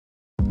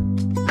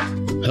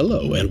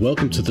Hello, and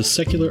welcome to the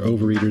Secular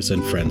Overeaters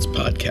and Friends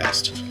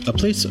podcast, a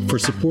place for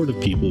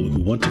supportive people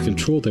who want to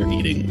control their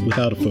eating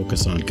without a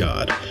focus on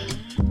God.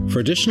 For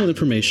additional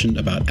information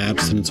about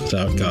abstinence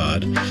without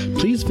God,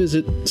 please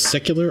visit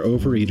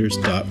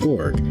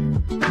secularovereaters.org.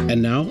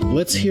 And now,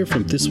 let's hear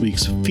from this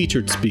week's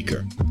featured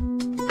speaker.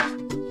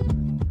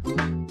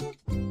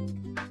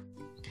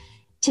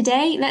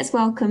 Today, let's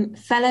welcome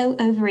fellow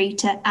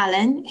overeater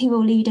Alan, who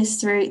will lead us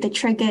through the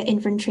trigger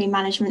inventory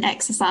management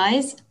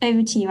exercise.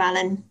 Over to you,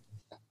 Alan.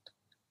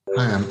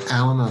 Hi, I'm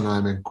Alan, and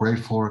I'm a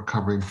grateful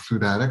recovering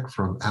food addict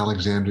from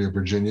Alexandria,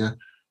 Virginia.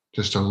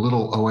 Just a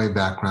little OA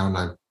background.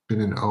 I've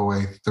been in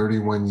OA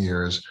 31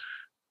 years,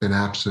 been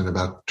abstinent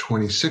about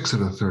 26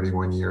 of the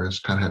 31 years,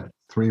 kind of had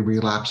 3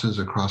 relapses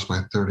across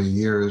my 30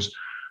 years.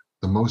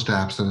 The most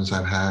abstinence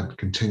I've had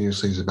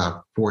continuously is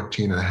about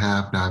 14 and a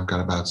half. Now I've got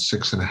about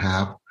 6 and a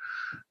half.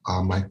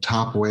 My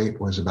top weight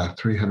was about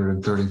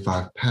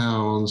 335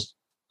 pounds.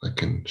 I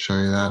can show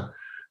you that.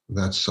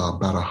 That's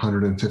about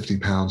 150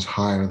 pounds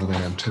higher than I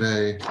am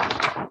today.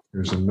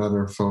 Here's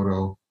another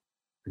photo,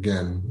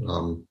 again,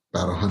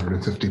 about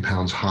 150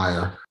 pounds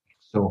higher.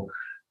 So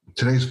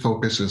today's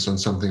focus is on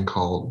something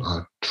called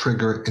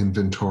trigger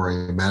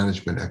inventory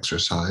management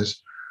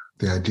exercise.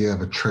 The idea of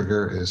a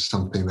trigger is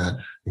something that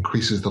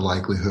increases the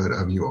likelihood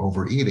of you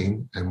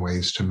overeating and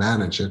ways to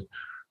manage it.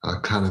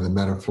 Kind of the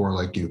metaphor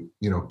like you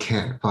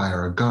can't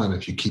fire a gun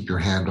if you keep your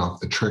hand off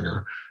the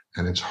trigger.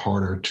 And it's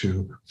harder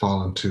to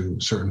fall into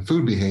certain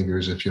food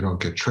behaviors if you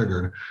don't get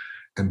triggered.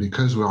 And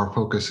because our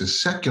focus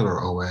is secular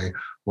OA,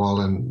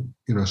 while in,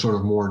 sort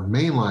of more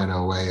mainline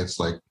OA, it's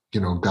like,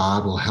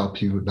 God will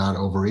help you not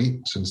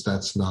overeat, since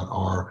that's not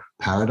our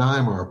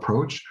paradigm or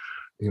approach.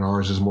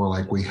 Ours is more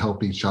like we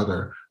help each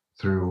other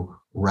through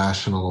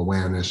rational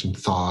awareness and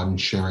thought and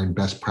sharing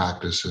best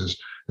practices.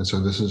 And so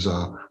this is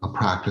a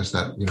practice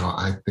that,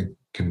 I think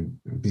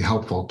can be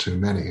helpful to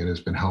many. It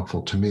has been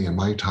helpful to me in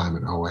my time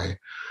in OA.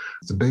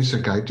 The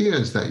basic idea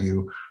is that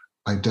you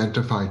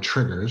identify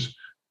triggers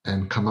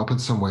and come up with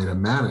some way to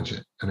manage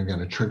it. And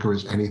again, a trigger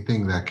is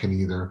anything that can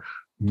either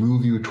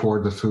move you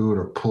toward the food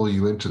or pull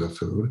you into the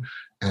food.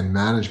 And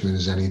management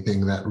is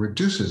anything that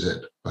reduces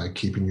it by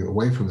keeping you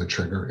away from the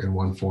trigger in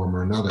one form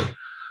or another.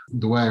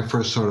 The way I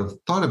first sort of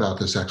thought about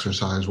this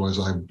exercise was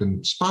I've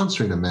been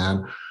sponsoring a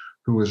man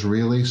who was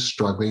really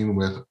struggling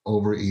with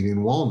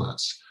overeating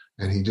walnuts.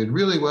 And he did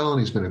really well, and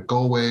he's been at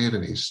goal weight,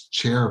 and he's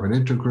chair of an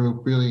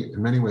intergroup, really,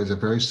 in many ways, a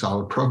very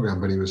solid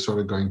program, but he was sort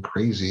of going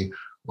crazy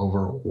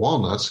over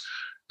walnuts.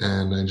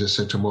 And I just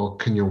said to him, well,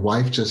 can your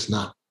wife just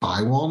not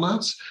buy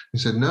walnuts? He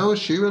said, no,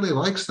 she really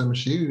likes them.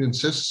 She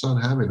insists on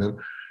having them.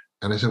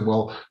 And I said,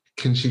 well,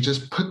 can she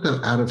just put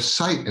them out of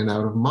sight and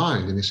out of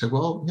mind? And he said,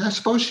 well, yeah, I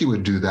suppose she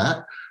would do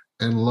that.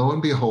 And lo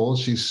and behold,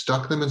 she's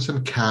stuck them in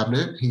some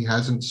cabinet. He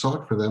hasn't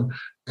sought for them,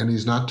 and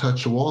he's not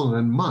touched a walnut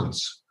in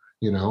months.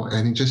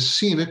 And he just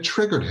seen it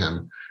triggered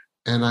him.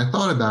 And I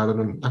thought about it,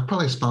 and I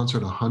probably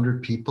sponsored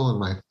 100 people in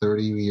my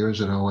 30 years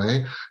in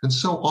OA. And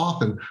so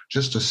often,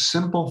 just a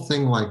simple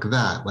thing like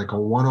that, like a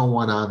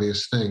 101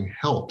 obvious thing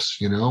helps,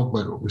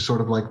 but we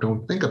sort of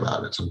don't think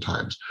about it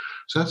sometimes.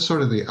 So that's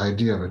sort of the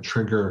idea of a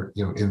trigger,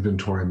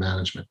 inventory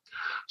management.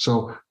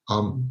 So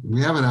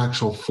we have an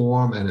actual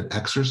form and an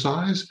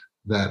exercise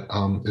that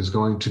is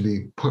going to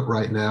be put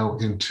right now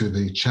into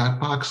the chat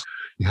box.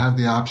 You have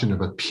the option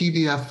of a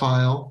PDF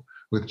file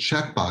with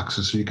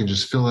checkboxes, so you can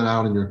just fill it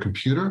out on your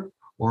computer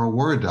or a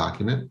Word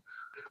document.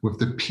 With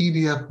the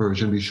PDF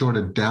version, be sure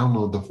to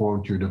download the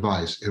form to your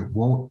device. It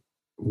won't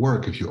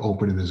work if you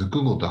open it as a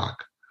Google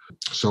Doc.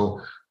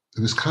 So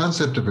this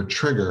concept of a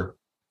trigger,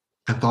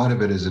 I thought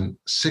of it as in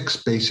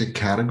 6 basic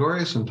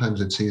categories. Sometimes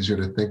it's easier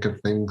to think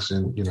of things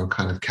in,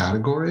 kind of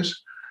categories.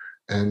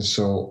 And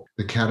so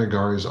the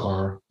categories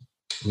are,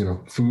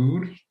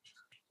 food,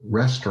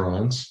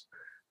 restaurants,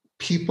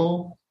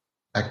 people,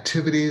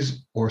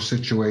 activities or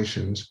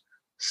situations,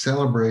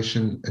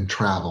 celebration, and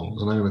travel.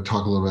 And I'm going to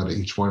talk a little about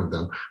each one of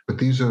them. But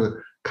these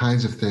are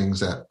kinds of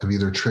things that have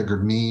either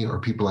triggered me or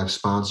people I've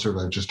sponsored,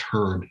 I've just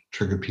heard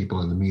trigger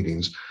people in the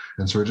meetings.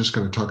 And so we're just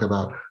going to talk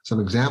about some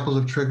examples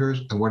of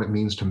triggers and what it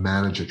means to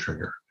manage a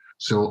trigger.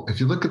 So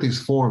if you look at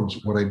these forms,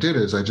 what I did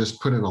is I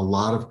just put in a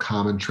lot of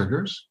common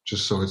triggers,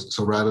 just so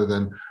rather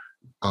than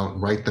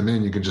write them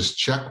in, you can just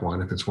check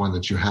one if it's one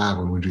that you have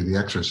when we do the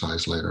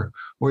exercise later,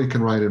 or you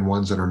can write in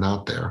ones that are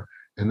not there.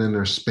 And then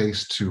there's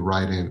space to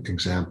write in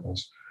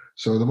examples.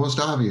 So the most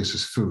obvious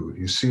is food.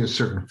 You see a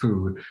certain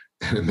food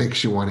and it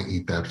makes you want to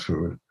eat that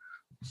food.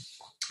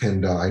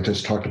 And I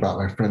just talked about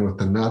my friend with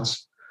the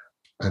nuts.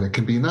 And it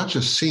can be not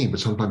just seeing, but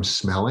sometimes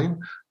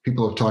smelling.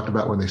 People have talked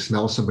about when they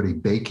smell somebody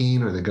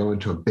baking or they go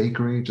into a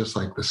bakery, just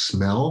like the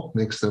smell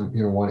makes them,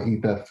 want to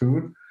eat that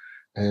food.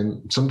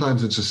 And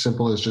sometimes it's as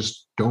simple as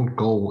just don't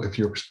go, if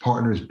your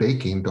partner is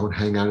baking, don't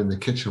hang out in the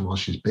kitchen while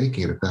she's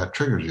baking if that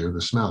triggers you,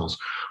 the smells.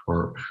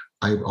 Or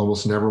I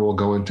almost never will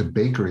go into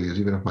bakeries,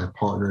 even if my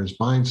partner is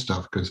buying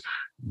stuff, because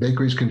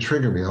bakeries can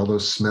trigger me. All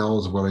those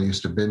smells of what I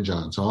used to binge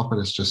on. So often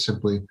it's just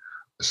simply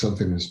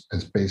something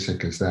as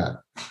basic as that.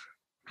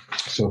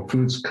 So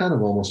food's kind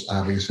of almost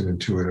obvious and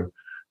intuitive.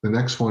 The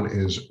next one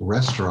is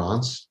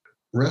restaurants.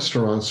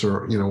 Restaurants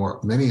are, where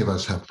many of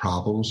us have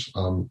problems,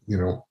 and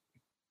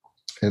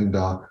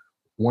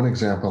one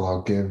example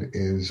I'll give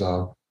is,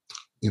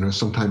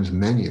 sometimes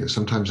menus.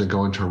 Sometimes I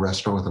go into a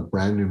restaurant with a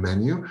brand new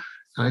menu,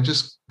 and I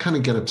just kind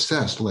of get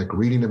obsessed, like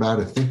reading about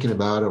it, thinking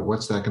about it.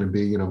 What's that going to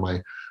be?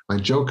 My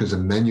joke is a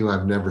menu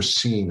I've never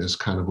seen is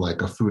kind of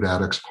like a food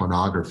addict's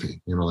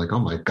pornography. Like, oh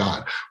my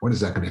God, what is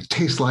that going to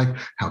taste like?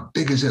 How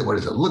big is it? What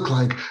does it look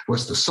like?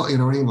 What's the salt? You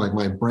know what I mean? Like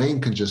my brain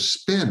can just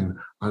spin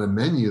on a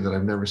menu that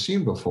I've never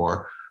seen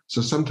before.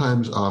 So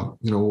sometimes,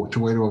 the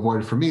way to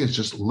avoid it for me is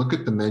just look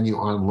at the menu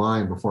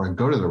online before I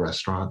go to the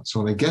restaurant.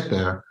 So when I get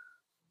there,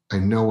 I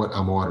know what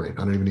I'm ordering.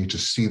 I don't even need to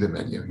see the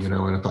menu,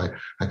 and if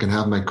I can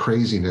have my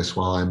craziness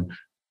while I'm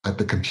at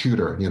the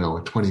computer,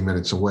 20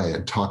 minutes away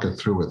and talk it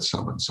through with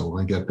someone. So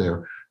when I get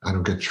there, I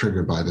don't get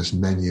triggered by this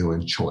menu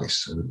and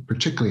choice, and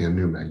particularly a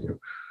new menu.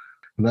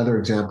 Another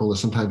example is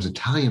sometimes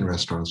Italian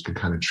restaurants can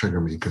kind of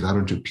trigger me because I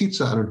don't do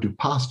pizza, I don't do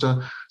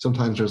pasta.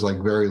 Sometimes there's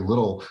like very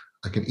little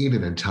I can eat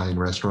at an Italian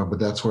restaurant, but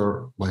that's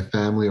where my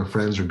family or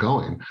friends are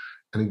going.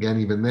 And again,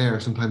 even there,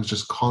 sometimes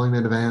just calling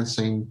in advance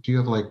saying, do you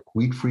have like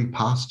wheat-free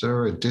pasta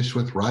or a dish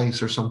with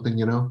rice or something,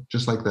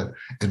 just like that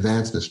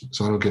advancedness.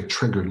 So I don't get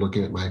triggered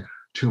looking at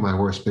two of my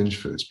worst binge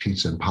foods,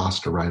 pizza and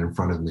pasta right in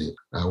front of me,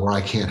 where I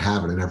can't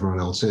have it and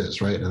everyone else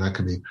is, right? And that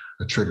can be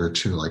a trigger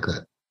too, like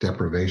that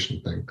deprivation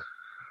thing.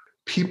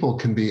 People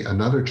can be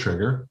another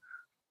trigger,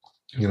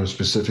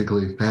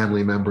 specifically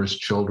family members,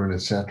 children,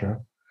 etc.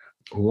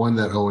 One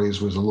that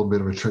always was a little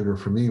bit of a trigger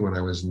for me when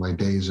I was in my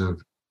days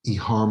of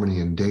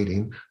eHarmony and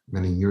dating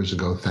many years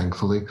ago,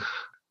 thankfully,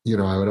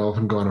 I would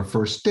often go on a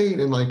first date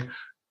and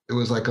it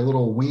was like a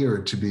little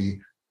weird to be,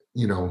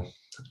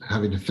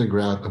 having to figure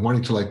out,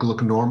 wanting to like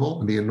look normal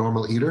and be a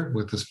normal eater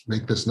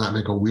not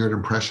make a weird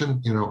impression,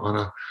 on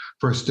a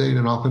first date.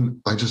 And often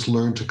I just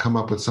learned to come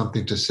up with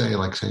something to say,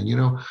 like saying,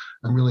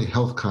 I'm really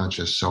health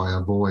conscious. So I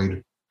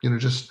avoid,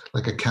 just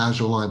like a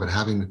casual line, but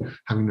having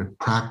to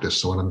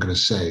practice what I'm going to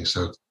say.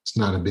 So it's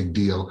not a big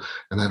deal.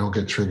 And I don't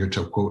get triggered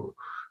to quote,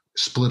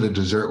 split a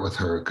dessert with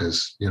her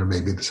because,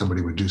 maybe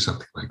somebody would do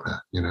something like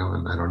that,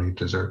 and I don't eat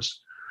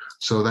desserts.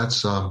 So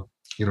that's,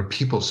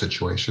 people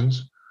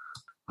situations.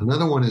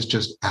 Another one is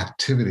just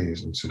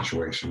activities and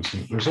situations.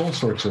 There's all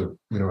sorts of,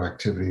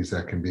 activities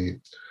that can be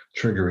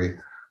triggery.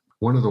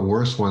 One of the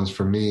worst ones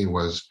for me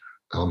was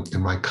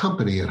in my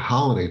company at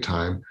holiday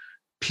time,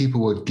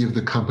 people would give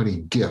the company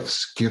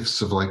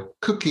gifts of like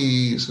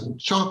cookies and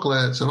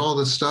chocolates and all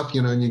this stuff,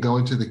 and you go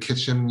into the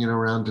kitchen,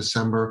 around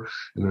December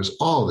and there's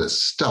all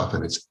this stuff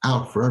and it's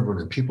out for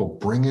everyone and people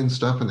bring in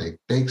stuff and they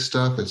bake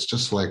stuff. It's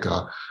just like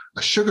a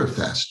sugar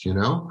fest,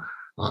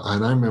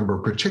 and I remember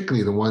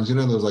particularly the ones,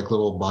 those like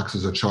little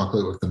boxes of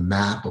chocolate with the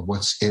map of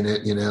what's in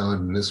it,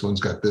 and this one's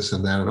got this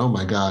and that. And oh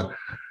my God,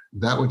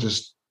 that would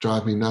just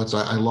drive me nuts.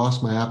 I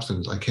lost my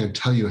abstinence. I can't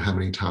tell you how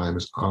many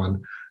times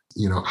on,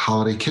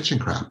 holiday kitchen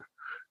crap.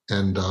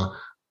 And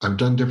I've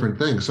done different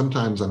things.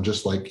 Sometimes I'm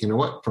just like,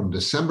 from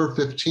December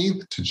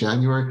 15th to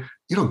January,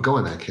 you don't go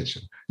in that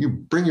kitchen. You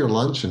bring your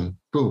lunch and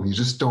boom, you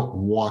just don't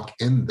walk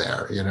in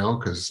there,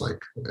 because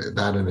like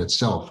that in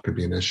itself could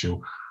be an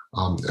issue.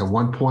 At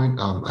one point,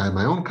 I had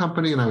my own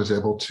company and I was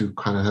able to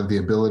kind of have the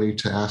ability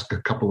to ask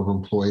a couple of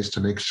employees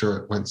to make sure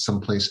it went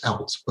someplace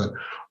else. But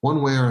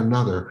one way or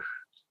another,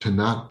 to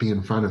not be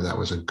in front of that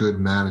was a good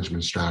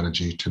management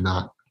strategy to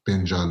not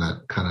binge on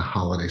that kind of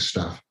holiday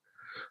stuff.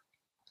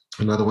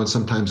 Another one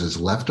sometimes is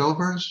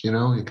leftovers.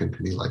 You can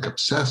be like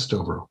obsessed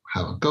over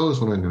how it goes,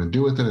 what I'm going to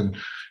do with it. And,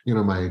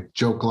 my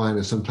joke line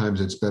is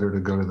sometimes it's better to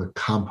go to the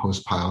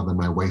compost pile than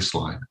my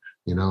waistline,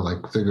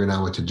 like figuring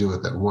out what to do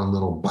with that one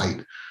little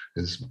bite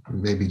is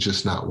maybe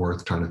just not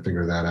worth trying to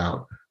figure that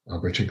out,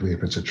 particularly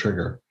if it's a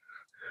trigger.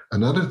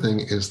 Another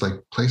thing is like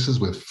places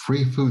with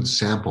free food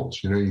samples.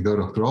 You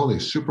go through all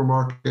these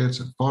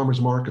supermarkets and farmers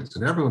markets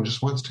and everyone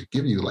just wants to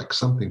give you like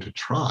something to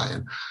try.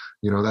 And,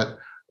 that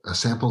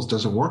samples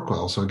doesn't work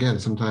well. So again,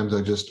 sometimes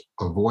I just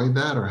avoid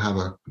that or have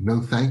a no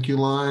thank you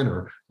line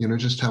or,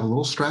 just have a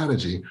little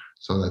strategy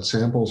so that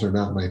samples are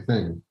not my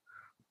thing.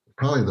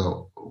 Probably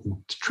the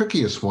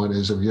trickiest one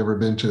is, have you ever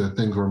been to the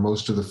things where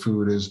most of the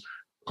food is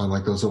on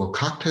like those little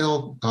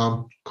cocktail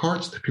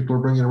carts that people are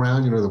bringing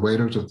around, the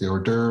waiters with the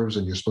hors d'oeuvres,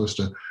 and you're supposed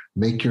to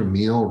make your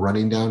meal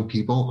running down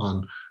people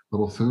on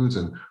little foods.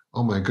 And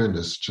oh my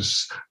goodness,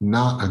 just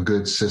not a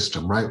good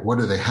system, right? What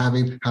are they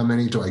having? How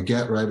many do I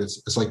get, right?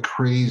 It's like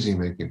crazy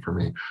making for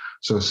me.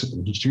 So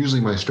it's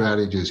usually my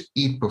strategy is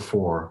eat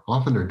before.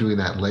 Often they're doing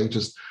that late.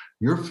 Just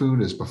your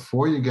food is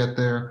before you get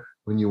there.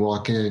 When you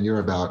walk in, you're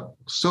about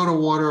soda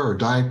water or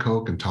Diet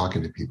Coke and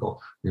talking to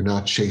people. You're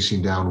not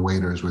chasing down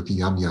waiters with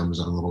yum-yums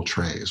on little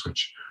trays,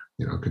 which,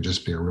 could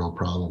just be a real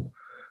problem.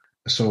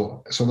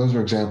 So those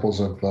are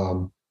examples of,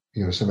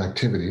 some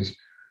activities.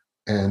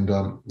 And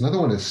another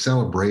one is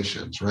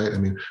celebrations, right? I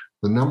mean,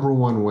 the number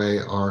one way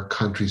our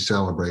country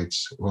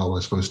celebrates, well,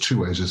 I suppose two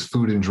ways, is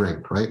food and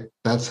drink, right?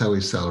 That's how we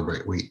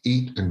celebrate. We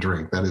eat and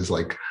drink. That is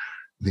like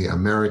the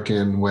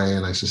American way,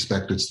 and I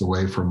suspect it's the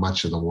way for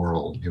much of the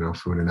world.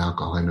 Food and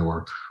alcohol, I know,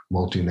 are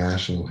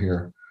multinational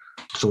here.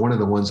 So one of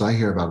the ones I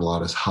hear about a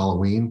lot is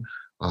Halloween,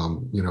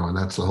 and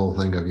that's the whole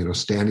thing of,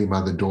 standing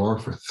by the door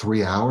for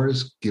 3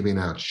 hours, giving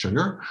out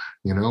sugar,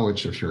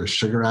 which if you're a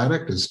sugar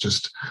addict, is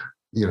just,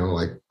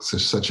 it's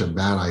just such a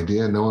bad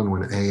idea. No one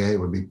when AA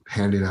would be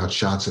handing out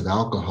shots of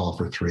alcohol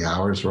for 3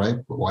 hours, right?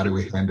 But why do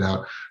we hand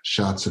out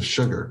shots of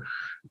sugar?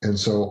 And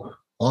so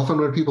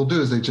often what people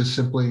do is they just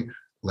simply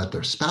let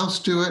their spouse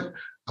do it,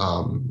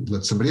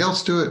 let somebody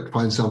else do it,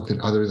 find something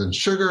other than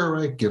sugar,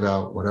 right? Give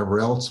out whatever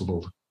else,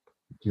 little,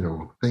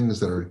 things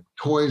that are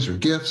toys or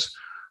gifts,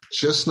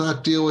 just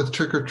not deal with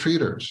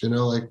trick-or-treaters,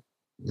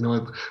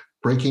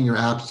 breaking your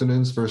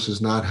abstinence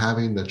versus not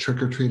having the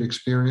trick-or-treat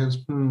experience,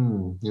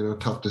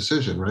 tough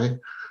decision, right?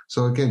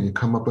 So again, you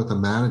come up with a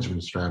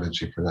management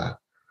strategy for that.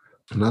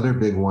 Another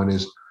big one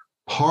is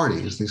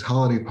parties, these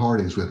holiday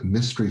parties with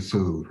mystery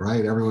food,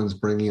 right? Everyone's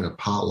bringing a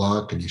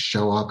potluck and you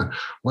show up and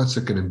what's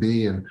it going to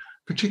be? And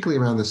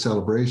particularly around the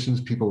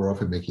celebrations, people are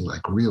often making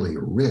like really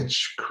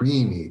rich,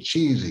 creamy,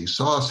 cheesy,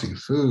 saucy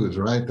foods,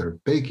 right? They're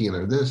baking,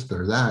 they're this,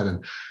 they're that.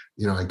 And,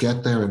 I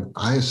get there and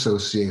I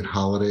associate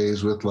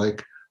holidays with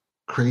like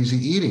crazy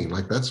eating.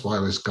 Like that's why I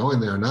was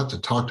going there, not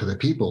to talk to the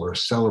people or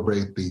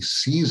celebrate the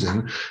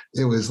season.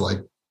 It was like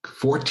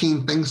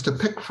 14 things to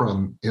pick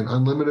from in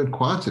unlimited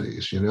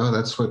quantities.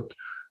 That's what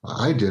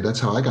I did. That's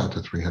how I got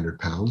to 300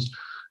 pounds.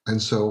 And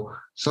so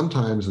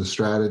sometimes the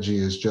strategy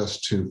is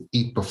just to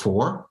eat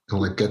before and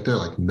like get there,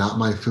 like not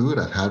my food.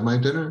 I've had my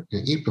dinner.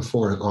 Eat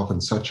before is often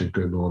such a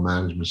good little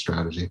management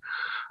strategy.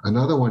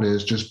 Another one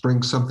is just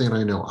bring something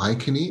I know I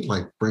can eat,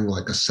 like bring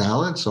like a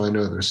salad. So I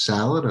know there's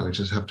salad and I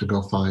just have to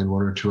go find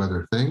one or two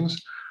other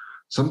things.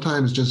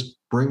 Sometimes just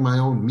bring my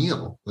own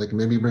meal, like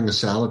maybe bring a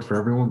salad for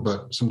everyone,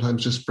 but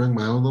sometimes just bring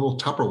my own little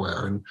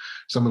Tupperware and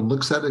someone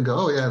looks at it and go,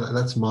 oh yeah,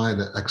 that's mine.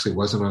 That actually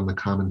wasn't on the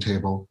common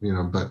table,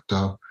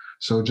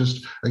 so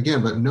just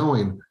again, but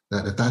knowing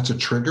that if that's a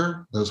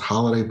trigger, those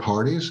holiday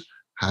parties,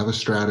 have a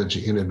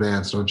strategy in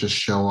advance. Don't just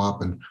show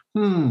up and,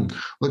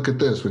 look at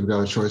this. We've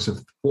got a choice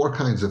of 4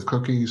 kinds of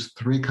cookies,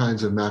 3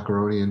 kinds of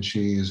macaroni and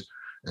cheese,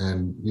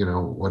 and,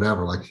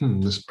 whatever. Like,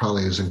 this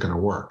probably isn't going to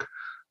work.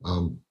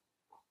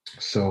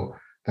 So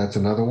that's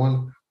another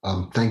one.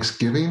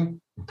 Thanksgiving,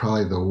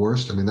 probably the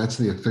worst. I mean, that's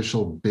the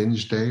official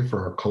binge day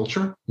for our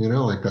culture.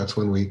 Like that's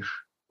when we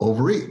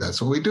overeat.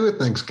 That's what we do at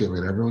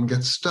Thanksgiving. Everyone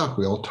gets stuck.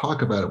 We all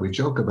talk about it. We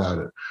joke about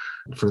it.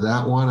 For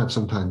that one, I've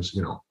sometimes,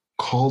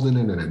 called in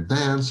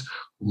advance,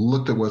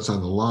 looked at what's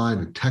on the line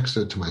and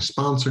texted to my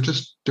sponsor,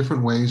 just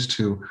different ways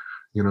to,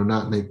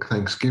 not make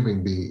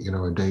Thanksgiving be,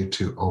 a day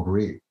to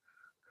overeat.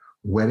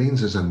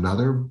 Weddings is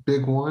another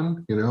big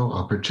one,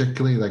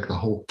 particularly like the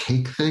whole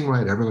cake thing,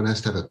 right? Everyone has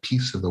to have a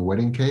piece of the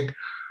wedding cake.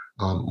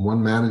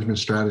 One management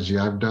strategy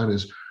I've done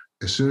is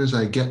as soon as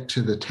I get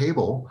to the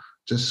table,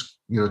 just,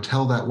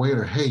 tell that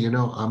waiter, hey,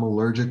 I'm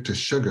allergic to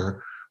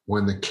sugar.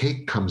 When the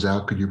cake comes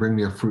out, could you bring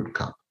me a fruit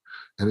cup?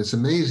 And it's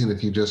amazing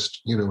if you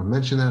just,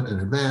 mention that in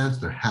advance,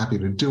 they're happy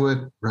to do it,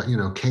 right?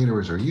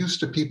 Caterers are used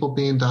to people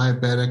being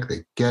diabetic.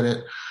 They get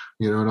it,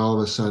 and all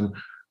of a sudden,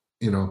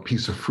 a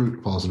piece of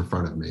fruit falls in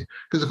front of me.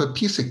 Because if a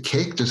piece of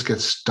cake just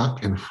gets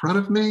stuck in front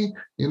of me,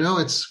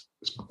 it's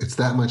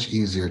that much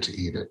easier to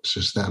eat it. It's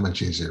just that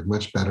much easier,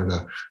 much better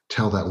to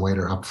tell that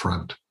waiter up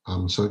front.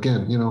 So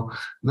again,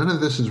 none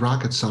of this is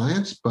rocket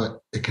science, but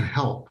it can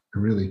help. It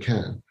really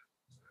can.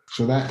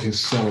 So that is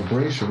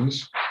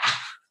celebrations.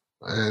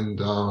 And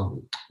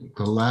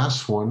the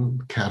last one,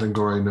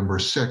 category number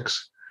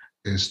 6,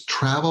 is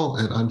travel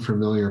and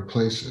unfamiliar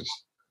places.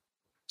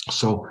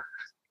 So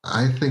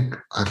I think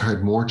I've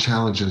had more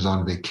challenges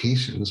on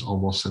vacations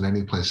almost than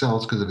any place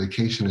else, because a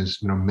vacation is,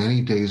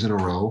 many days in a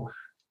row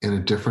in a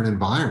different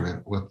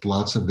environment with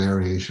lots of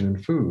variation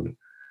in food.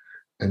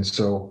 And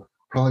so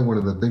probably one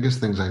of the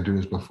biggest things I do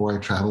is before I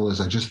travel is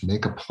I just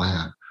make a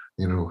plan,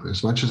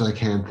 as much as I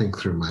can, think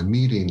through my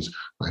meetings,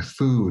 my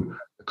food,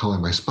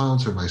 calling my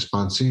sponsor, my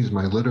sponsees,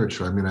 my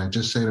literature. I mean, I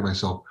just say to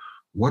myself,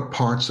 what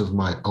parts of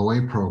my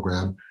OA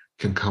program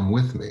can come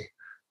with me?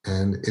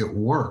 And it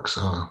works.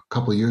 A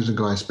couple of years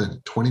ago, I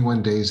spent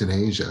 21 days in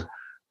Asia.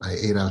 I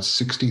ate out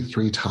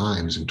 63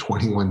 times in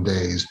 21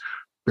 days,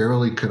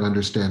 barely could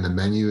understand the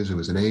menus. It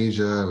was in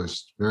Asia. It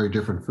was very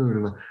different food.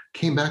 And I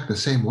came back the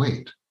same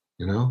weight,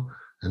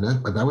 and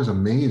that was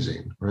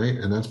amazing, right?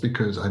 And that's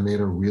because I made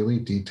a really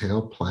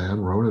detailed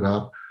plan, wrote it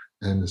up,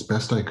 and as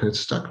best I could,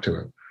 stuck to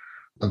it.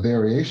 A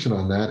variation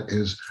on that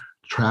is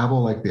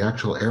travel, like the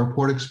actual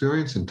airport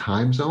experience in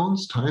time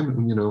zones.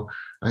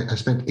 I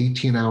spent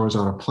 18 hours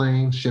on a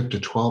plane, shift to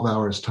 12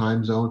 hours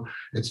time zone.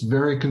 It's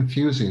very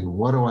confusing.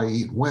 What do I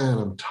eat when?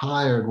 I'm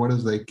tired. What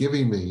is they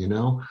giving me,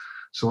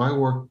 So I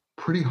work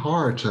pretty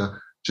hard to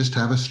just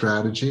have a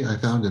strategy. I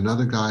found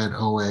another guy in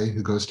OA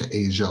who goes to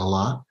Asia a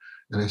lot.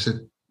 And I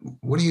said,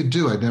 what do you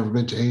do? I'd never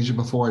been to Asia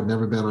before. I'd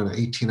never been on an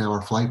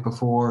 18-hour flight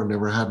before.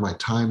 Never had my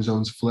time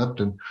zones flipped.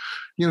 And,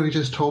 he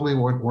just told me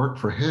what worked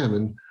for him.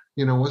 And,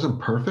 it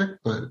wasn't perfect,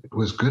 but it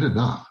was good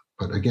enough.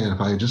 But again, if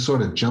I just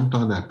sort of jumped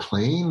on that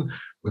plane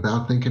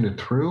without thinking it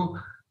through,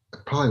 it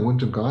probably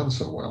wouldn't have gone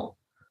so well.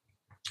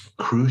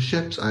 Cruise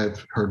ships,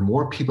 I've heard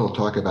more people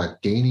talk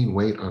about gaining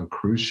weight on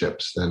cruise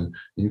ships than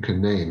you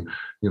can name.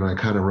 I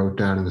kind of wrote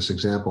down in this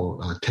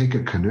example, take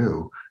a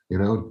canoe,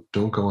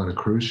 don't go on a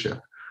cruise ship.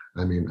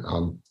 I mean,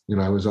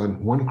 I was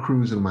on one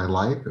cruise in my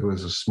life. It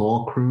was a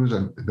small cruise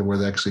where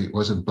there actually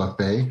wasn't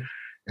buffet.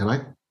 And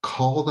I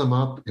called them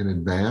up in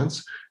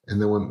advance.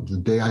 And then when the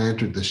day I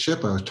entered the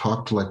ship, I was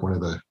talked to like one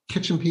of the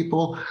kitchen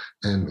people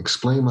and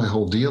explained my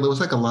whole deal. There was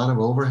like a lot of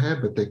overhead,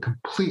 but they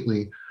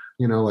completely,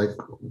 like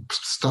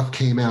stuff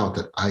came out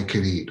that I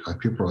could eat. Like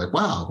people were like,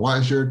 wow, why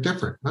is yours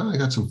different? Well, I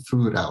got some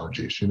food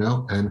allergies,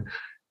 and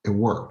it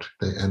worked.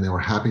 They were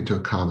happy to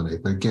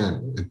accommodate. But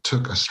again, it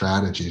took a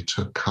strategy. It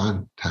took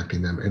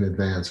contacting them in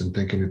advance and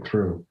thinking it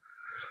through.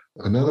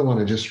 Another one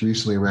I just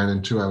recently ran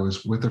into, I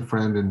was with a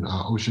friend in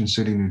Ocean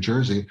City, New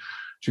Jersey.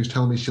 She was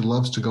telling me she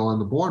loves to go on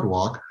the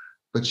boardwalk,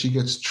 but she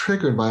gets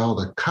triggered by all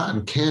the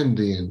cotton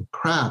candy and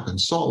crap and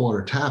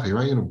saltwater taffy,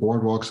 right?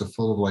 Boardwalks are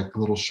full of like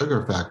little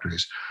sugar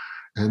factories.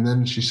 And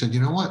then she said,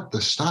 you know what? The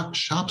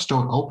shops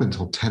don't open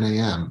till 10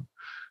 a.m.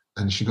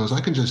 And she goes, I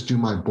can just do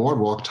my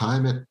boardwalk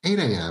time at 8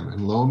 a.m.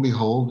 And lo and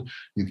behold,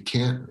 you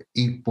can't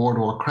eat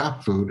boardwalk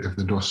crap food if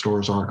the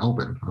stores aren't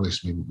open, or at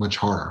least much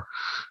harder.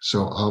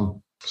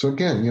 So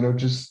again,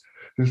 just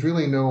there's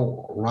really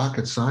no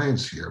rocket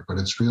science here, but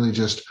it's really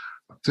just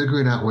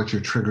figuring out what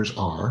your triggers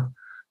are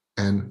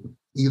and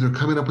either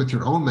coming up with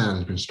your own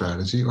management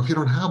strategy, or if you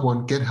don't have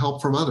one, get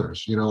help from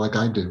others, like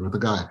I did with the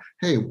guy.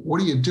 Hey, what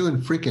do you do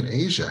in freaking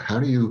Asia? How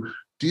do you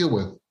deal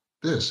with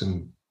this?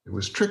 And it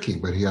was tricky,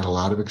 but he had a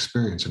lot of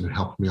experience and it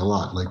helped me a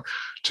lot. Like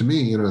to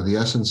me, the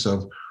essence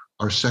of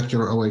our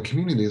secular OA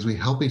community is we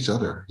help each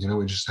other.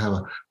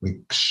 We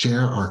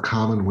share our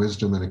common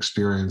wisdom and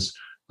experience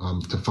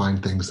to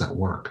find things that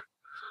work.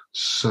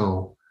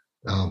 So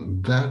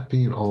that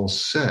being all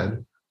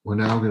said, we're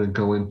now going to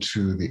go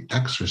into the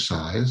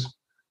exercise.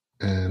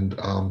 And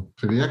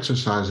for the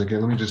exercise,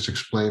 again, let me just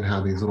explain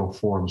how these little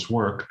forms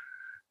work.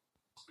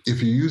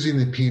 If you're using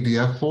the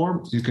PDF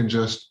form, you can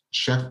just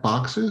check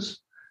boxes.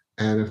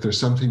 And if there's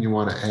something you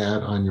want to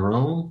add on your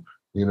own,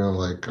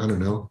 like, I don't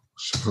know,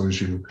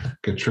 suppose you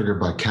get triggered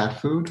by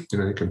cat food,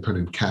 you can put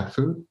in cat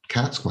food.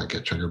 Cats might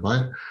get triggered by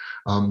it.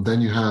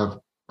 Then you have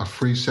a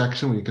free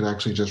section where you can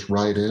actually just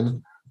write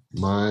in,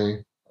 my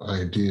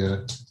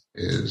idea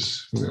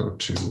is,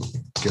 to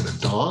get a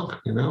dog,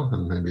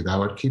 and maybe that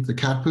would keep the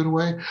cat food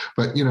away.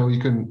 But, you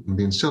can,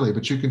 being silly,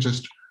 but you can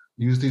just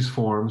use these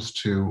forms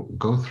to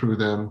go through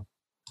them,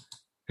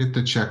 hit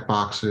the check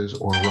boxes,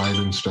 or write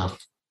in stuff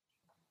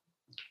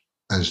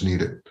as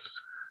needed.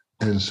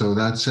 And so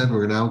that said,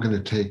 we're now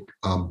going to take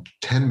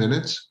 10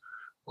 minutes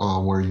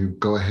where you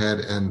go ahead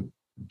and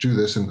do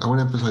this. And I want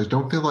to emphasize,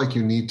 don't feel like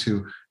you need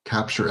to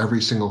capture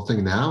every single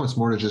thing now. It's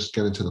more to just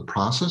get into the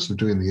process of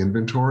doing the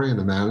inventory and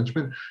the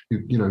management. You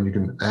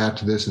can add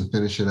to this and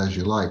finish it as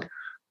you like.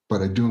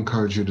 But I do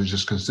encourage you to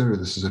just consider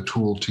this as a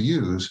tool to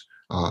use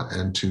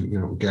and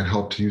to get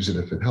help to use it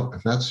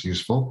if that's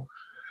useful.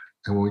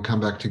 And when we come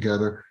back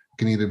together, it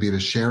can either be to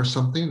share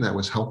something that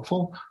was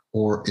helpful,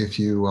 or if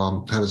you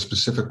have a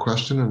specific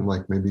question and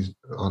like maybe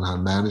on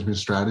a management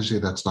strategy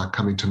that's not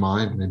coming to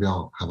mind, maybe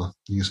I'll have a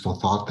useful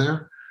thought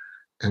there.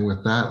 And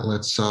with that,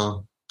 let's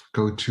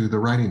go to the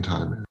writing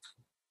time.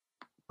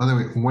 By the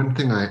way, one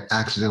thing I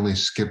accidentally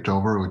skipped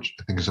over, which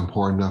I think is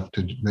important enough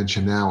to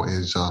mention now,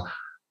 is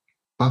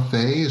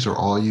buffets or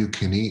all you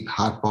can eat,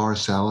 hot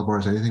bars, salad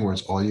bars, anything where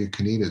it's all you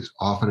can eat is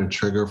often a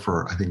trigger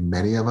for, I think,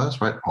 many of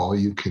us, right? All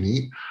you can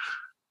eat.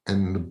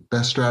 And the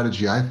best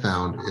strategy I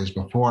found is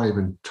before I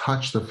even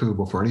touch the food,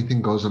 before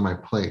anything goes on my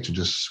plate, to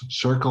just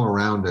circle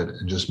around it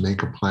and just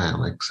make a plan,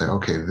 like say,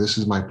 okay, this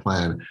is my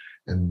plan,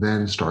 and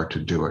then start to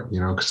do it.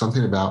 Because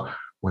something about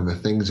when the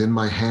thing's in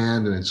my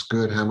hand and it's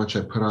good, how much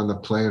I put on the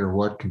plate or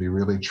what can be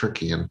really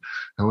tricky. And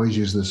I always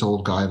use this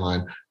old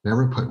guideline,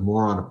 never put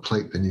more on a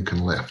plate than you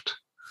can lift.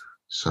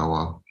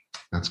 So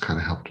that's kind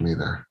of helped me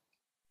there.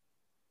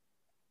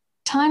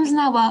 Time's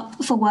now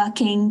up for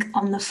working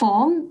on the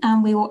form,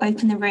 and we will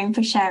open the room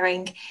for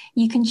sharing.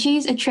 You can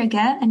choose a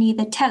trigger and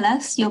either tell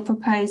us your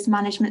proposed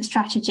management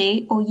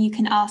strategy, or you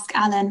can ask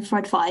Alan for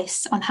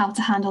advice on how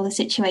to handle the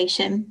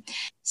situation.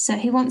 So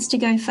who wants to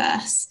go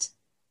first?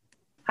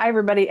 Hi,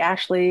 everybody.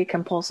 Ashley,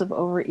 compulsive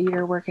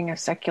overeater, working a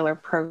secular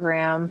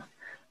program.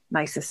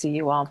 Nice to see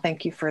you all.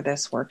 Thank you for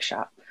this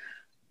workshop.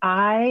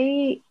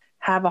 I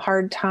have a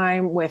hard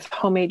time with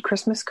homemade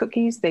Christmas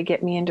cookies. They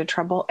get me into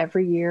trouble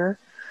every year.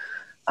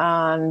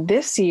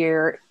 This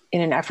year, in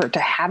an effort to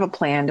have a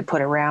plan to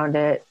put around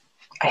it,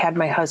 I had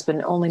my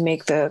husband only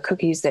make the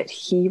cookies that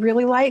he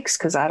really likes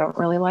because I don't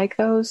really like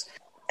those.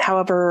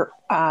 However,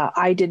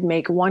 I did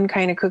make one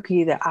kind of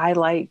cookie that I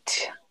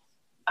liked,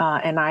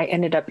 and I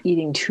ended up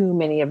eating too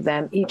many of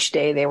them each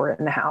day they were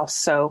in the house.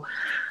 So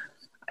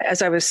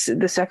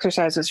this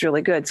exercise was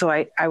really good. So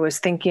I was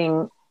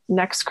thinking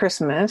next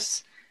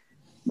Christmas,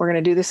 we're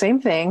going to do the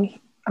same thing.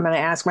 I'm going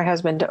to ask my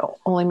husband to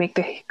only make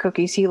the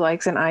cookies he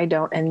likes and I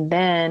don't. And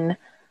then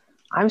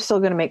I'm still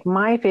going to make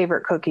my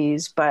favorite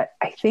cookies, but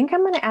I think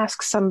I'm going to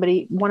ask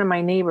one of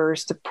my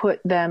neighbors, to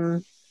put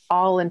them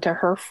all into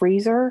her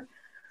freezer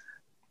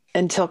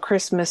until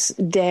Christmas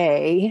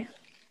Day.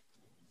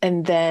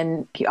 And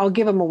then I'll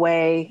give them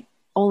away,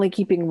 only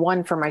keeping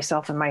one for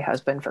myself and my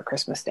husband for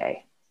Christmas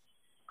Day.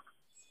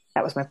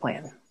 That was my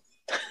plan.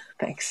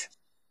 Thanks.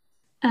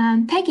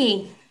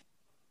 Peggy.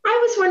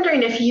 I was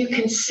wondering if you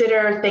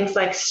consider things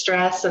like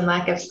stress and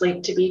lack of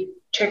sleep to be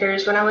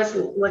triggers. When I was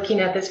looking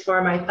at this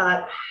form, I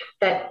thought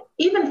that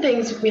even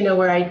things,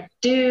 where I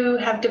do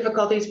have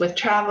difficulties with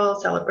travel,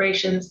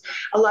 celebrations,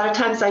 a lot of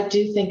times I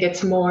do think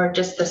it's more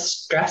just the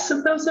stress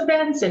of those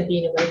events and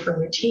being away from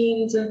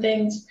routines and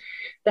things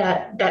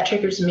that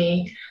triggers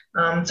me.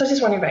 So I was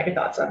just wondering about your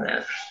thoughts on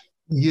that.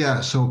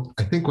 Yeah, so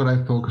I think what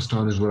I focused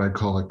on is what I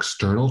call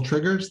external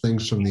triggers,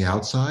 things from the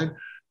outside.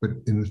 But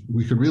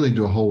we could really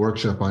do a whole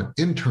workshop on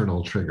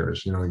internal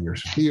triggers, your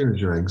fears,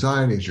 your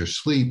anxieties, your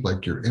sleep,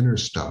 like your inner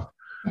stuff.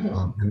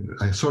 Mm-hmm. And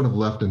I sort of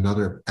left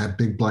another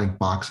big blank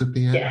box at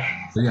the end. Yeah.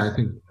 So yeah, I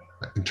think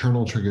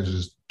internal triggers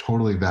is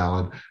totally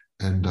valid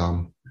and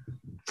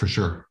for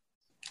sure.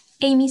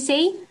 Amy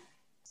C.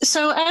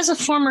 So as a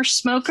former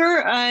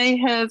smoker, I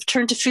have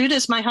turned to food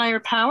as my higher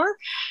power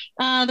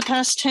the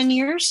past 10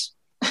 years.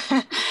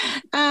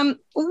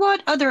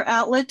 What other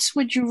outlets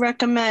would you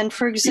recommend?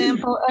 For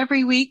example,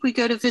 every week we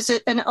go to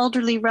visit an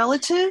elderly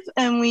relative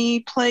and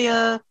we play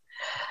a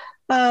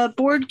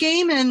board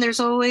game, and there's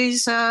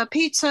always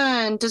pizza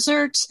and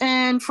desserts.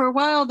 And for a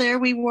while there,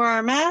 we wore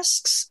our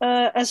masks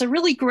as a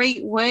really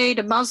great way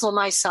to muzzle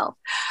myself.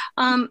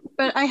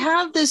 But I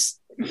have this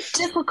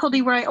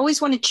difficulty where I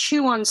always want to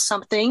chew on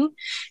something,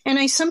 and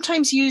I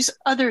sometimes use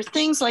other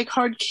things like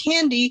hard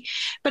candy,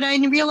 but I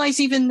realize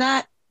even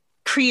that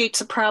creates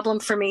a problem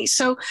for me.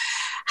 So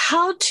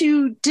how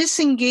to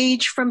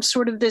disengage from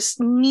sort of this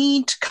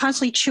need to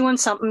constantly chew on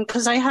something,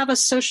 because I have a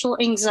social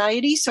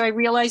anxiety. So I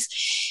realize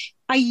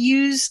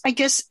I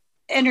guess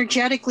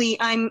energetically,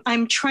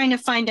 I'm trying to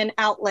find an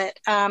outlet.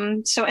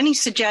 So any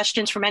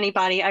suggestions from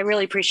anybody, I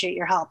really appreciate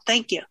your help.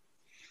 Thank you.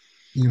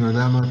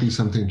 That might be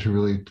something to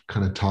really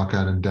kind of talk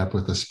out in depth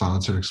with the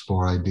sponsor,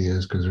 explore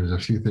ideas, because there's a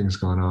few things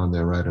going on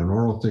there, right? An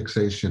oral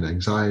fixation,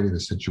 anxiety, the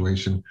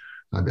situation.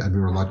 I'd be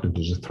reluctant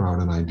to just throw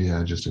out an idea.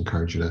 I just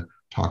encourage you to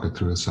talk it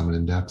through with someone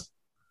in depth.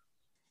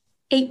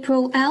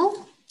 April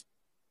L.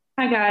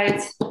 Hi,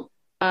 guys.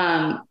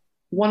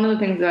 One of the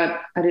things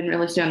that I didn't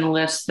really see on the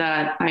list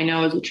that I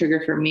know is a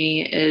trigger for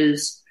me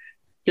is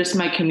just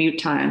my commute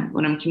time.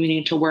 When I'm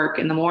commuting to work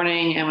in the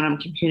morning and when I'm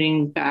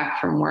commuting back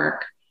from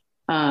work,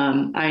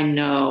 I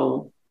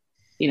know,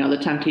 the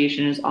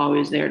temptation is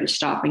always there to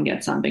stop and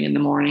get something in the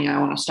morning. I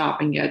want to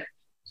stop and get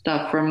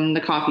stuff from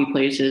the coffee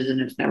places, and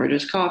it's never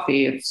just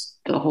coffee. It's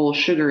the whole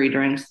sugary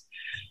drinks.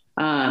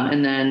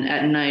 And then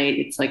at night,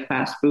 it's like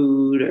fast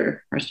food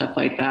or stuff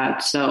like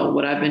that. So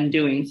what I've been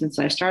doing since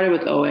I started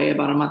with OA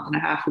about a month and a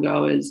half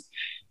ago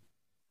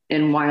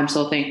and why I'm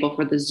so thankful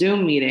for the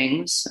Zoom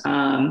meetings,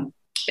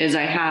 is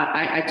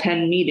I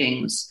attend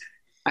meetings.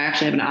 I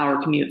actually have an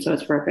hour commute, so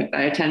it's perfect.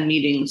 I attend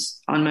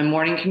meetings on my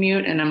morning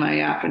commute and on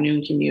my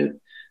afternoon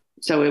commute.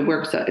 So it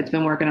works. It's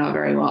been working out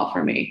very well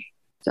for me.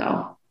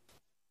 So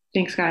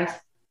thanks, guys.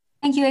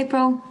 Thank you,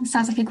 April.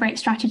 Sounds like a great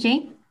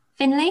strategy.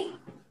 Finley?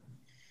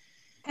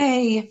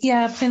 Hey,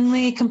 yeah,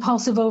 Finley,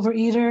 compulsive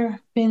overeater,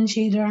 binge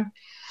eater.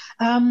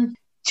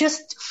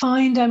 Just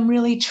find I'm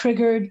really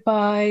triggered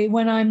by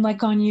when I'm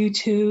like on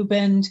YouTube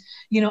and,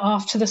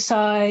 off to the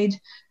side,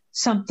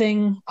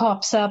 something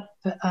pops up,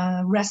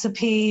 a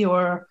recipe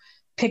or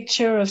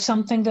picture of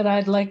something that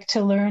I'd like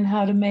to learn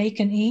how to make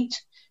and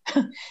eat.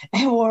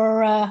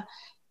 Or,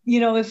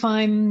 if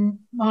I'm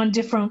on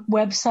different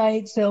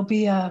websites, there'll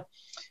be a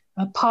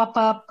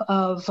pop-up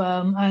of,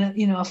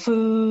 a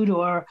food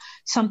or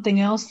something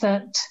else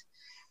that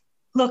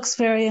looks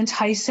very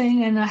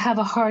enticing. And I have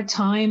a hard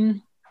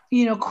time,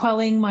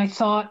 quelling my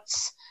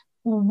thoughts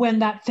when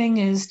that thing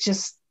is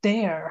just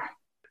there.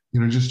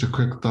 Just a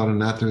quick thought on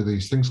that. There are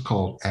these things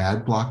called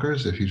ad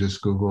blockers. If you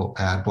just Google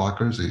ad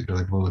blockers, they're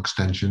like little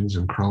extensions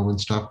in Chrome and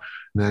stuff,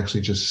 and they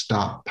actually just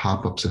stop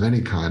pop-ups of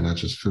any kind, not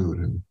just food.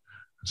 And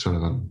it's sort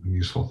of a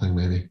useful thing,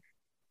 maybe.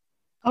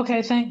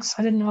 Okay, thanks.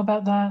 I didn't know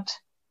about that.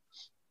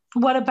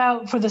 What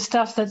about for the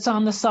stuff that's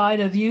on the side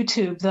of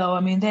YouTube, though?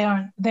 I mean, they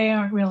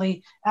aren't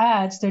really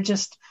ads. They're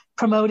just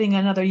promoting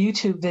another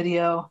YouTube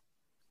video.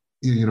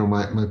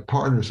 My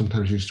partner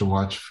sometimes used to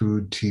watch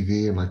food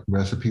TV and like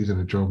recipes, and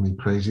it drove me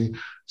crazy.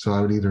 So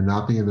I would either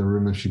not be in the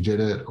room if she did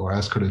it, or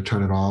ask her to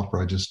turn it off,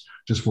 or I just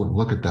wouldn't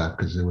look at that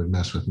because it would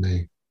mess with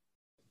me.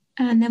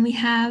 And then we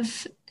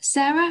have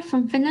Sarah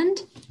from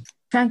Finland.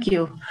 Thank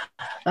you.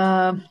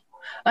 I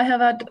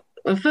have had,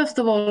 first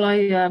of all,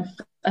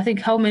 I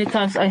think how many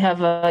times I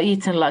have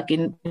eaten like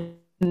in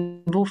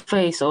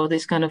buffets or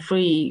this kind of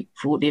free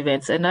food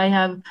events,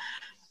 and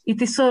it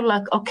is so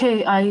like,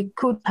 okay, I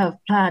could have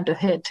planned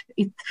ahead.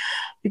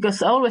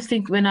 Because I always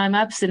think when I'm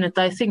abstinent,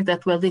 I think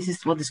that, well, this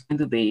is what it's going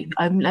to be.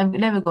 I'm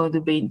never going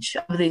to binge.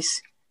 I have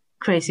this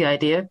crazy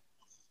idea.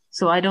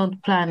 So I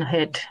don't plan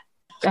ahead.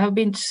 I have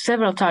been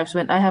several times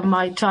when I have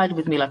my child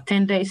with me, like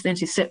 10 days, then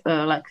she's like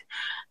a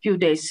few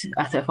days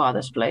at her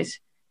father's place.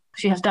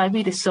 she has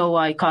diabetes, so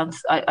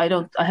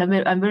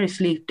I'm very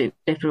sleep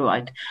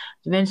deprived.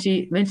 When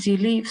she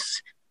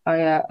leaves,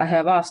 I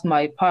have asked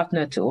my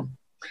partner to.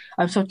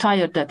 I'm so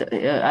tired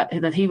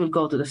that he will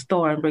go to the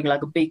store and bring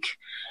like a big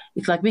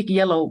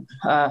yellow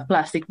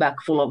plastic bag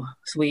full of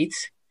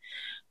sweets,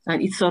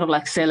 and it's sort of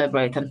like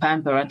celebrate and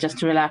pamper and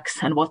just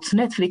relax and watch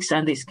Netflix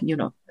and this,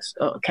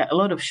 a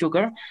lot of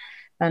sugar.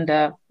 And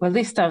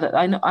this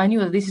time I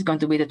knew that this is going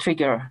to be the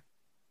trigger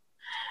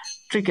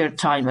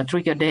time, a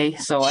trigger day.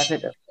 So I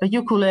had a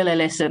ukulele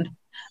lesson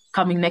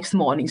coming next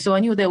morning. So I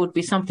knew there would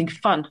be something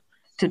fun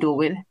to do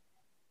with.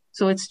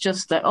 So it's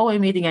just the OA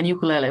meeting and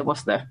ukulele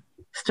was the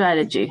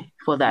strategy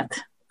for that.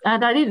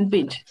 And I didn't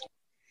binge.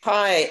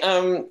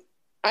 Hi.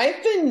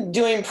 I've been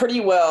doing pretty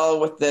well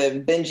with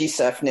the bingey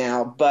stuff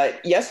now,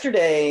 but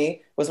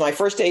yesterday was my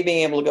first day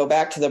being able to go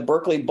back to the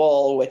Berkeley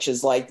Bowl, which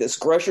is like this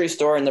grocery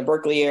store in the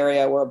Berkeley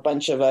area where a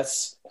bunch of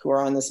us who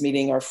are on this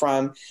meeting are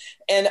from.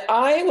 And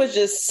I was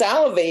just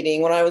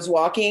salivating when I was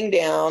walking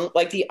down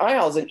like the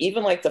aisles and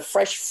even like the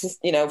fresh,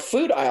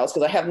 food aisles,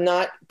 because I have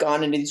not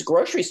gone into these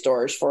grocery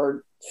stores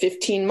for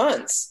 15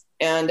 months.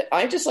 And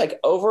I just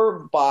like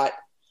overbought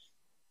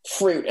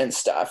fruit and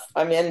stuff.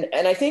 I mean,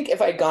 and I think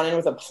if I'd gone in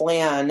with a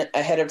plan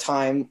ahead of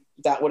time,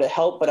 that would have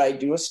helped. But I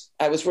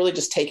was really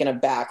just taken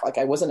aback. Like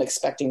I wasn't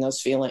expecting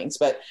those feelings.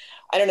 But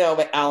I don't know,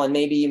 Alan,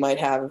 maybe you might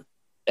have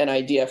an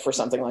idea for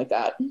something like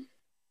that.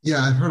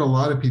 Yeah, I've heard a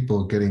lot of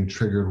people getting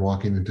triggered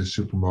walking into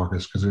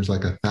supermarkets because there's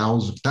like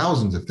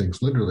thousands of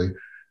things, literally.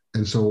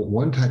 And so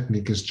one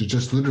technique is to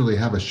just literally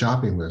have a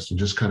shopping list and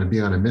just kind of be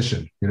on a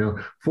mission,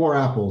 4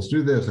 apples,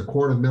 do this, a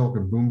quart of milk,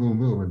 and boom, boom,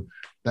 boom. And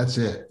that's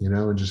it,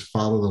 and just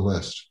follow the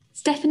list.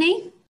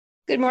 Stephanie?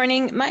 Good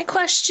morning. My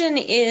question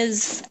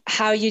is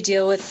how you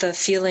deal with the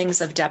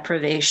feelings of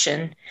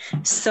deprivation.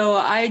 So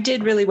I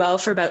did really well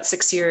for about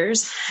 6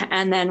 years.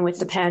 And then with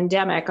the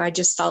pandemic, I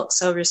just felt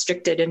so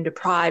restricted and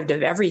deprived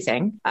of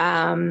everything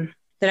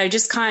that I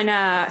just kind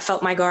of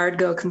felt my guard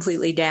go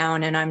completely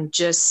down. And I'm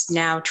just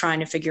now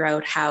trying to figure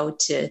out how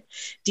to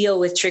deal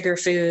with trigger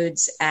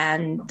foods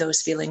and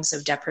those feelings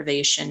of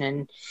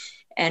deprivation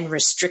and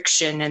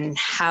restriction, and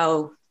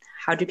how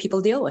do people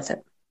deal with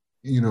it?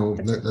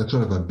 That's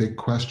sort of a big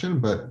question,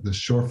 but the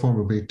short form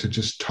would be to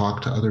just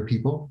talk to other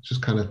people,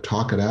 just kind of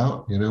talk it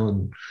out,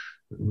 and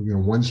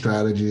one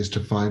strategy is to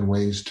find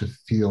ways to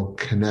feel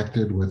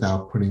connected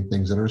without putting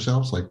things in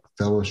ourselves, like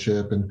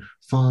fellowship and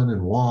fun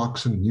and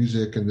walks and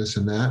music and this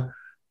and that,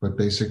 but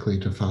basically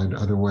to find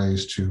other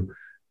ways to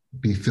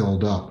be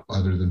filled up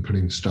other than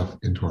putting stuff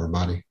into our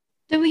body.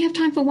 Do we have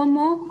time for one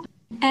more?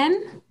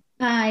 Em?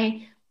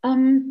 Hi.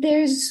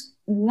 There's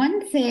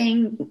one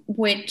thing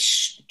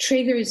which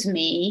triggers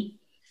me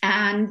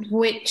and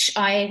which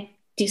I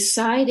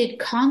decided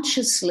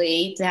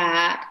consciously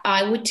that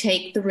I would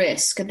take the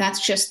risk, and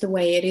that's just the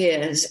way it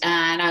is.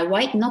 And I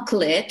white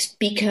knuckle it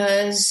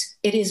because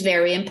it is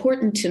very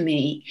important to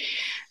me.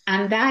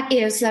 And that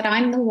is that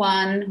I'm the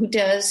one who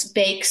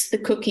bakes the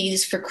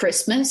cookies for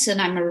Christmas, and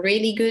I'm a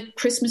really good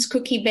Christmas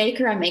cookie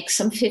baker. I make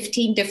some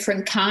 15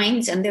 different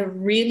kinds, and they're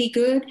really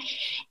good.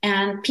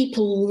 And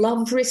people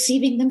love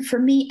receiving them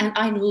from me, and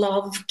I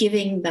love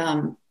giving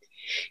them.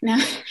 Now,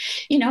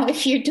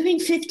 if you're doing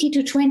 50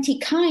 to 20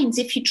 kinds,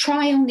 if you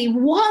try only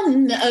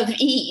one of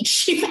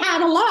each, you've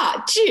had a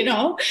lot,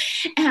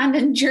 And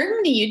in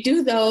Germany, you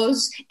do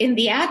those in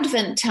the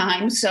Advent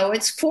time. So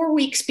it's 4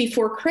 weeks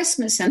before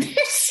Christmas, and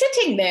they're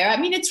sitting there. I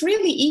mean, it's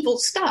really evil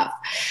stuff.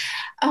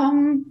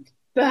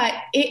 But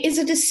it is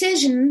a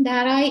decision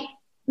that I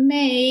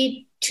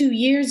made 2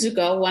 years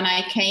ago when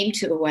I came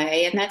to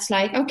OA, and that's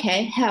like,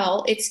 okay,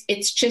 hell,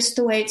 it's just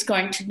the way it's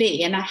going to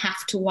be, and I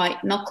have to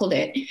white knuckle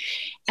it.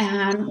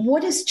 And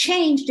what has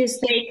changed is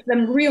bake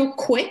them real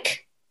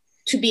quick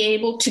to be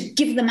able to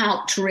give them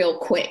out real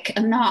quick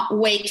and not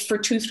wait for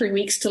 2-3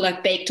 weeks till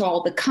I've baked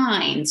all the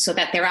kinds so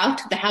that they're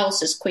out of the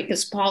house as quick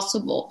as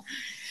possible.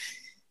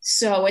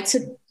 So it's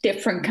a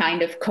different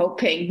kind of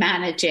coping,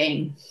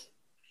 managing.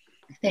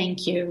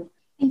 Thank you.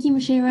 Thank you,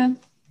 Mashira.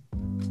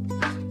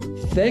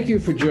 Thank you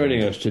for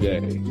joining us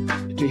today.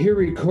 To hear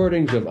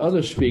recordings of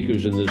other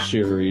speakers in this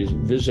series,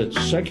 visit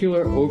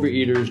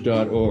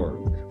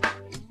secularovereaters.org.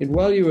 And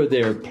while you are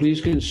there,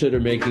 please consider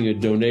making a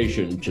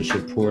donation to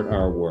support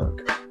our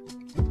work.